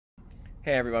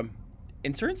Hey everyone.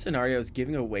 In certain scenarios,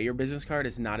 giving away your business card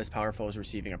is not as powerful as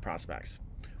receiving a prospect's.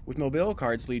 With Mobilo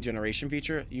Card's lead generation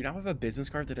feature, you now have a business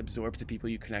card that absorbs the people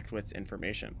you connect with's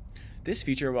information. This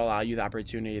feature will allow you the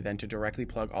opportunity then to directly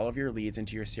plug all of your leads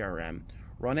into your CRM,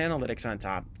 run analytics on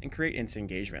top, and create instant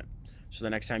engagement. So the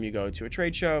next time you go to a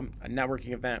trade show, a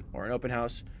networking event, or an open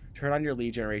house, turn on your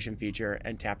lead generation feature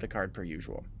and tap the card per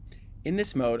usual. In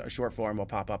this mode, a short form will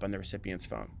pop up on the recipient's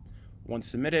phone. Once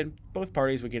submitted, both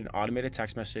parties would get an automated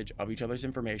text message of each other's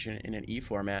information in an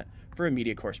e-format for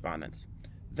immediate correspondence.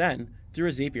 Then, through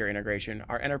a Zapier integration,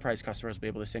 our enterprise customers will be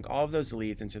able to sync all of those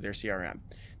leads into their CRM.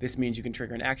 This means you can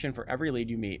trigger an action for every lead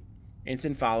you meet.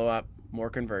 Instant follow-up, more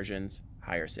conversions,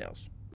 higher sales.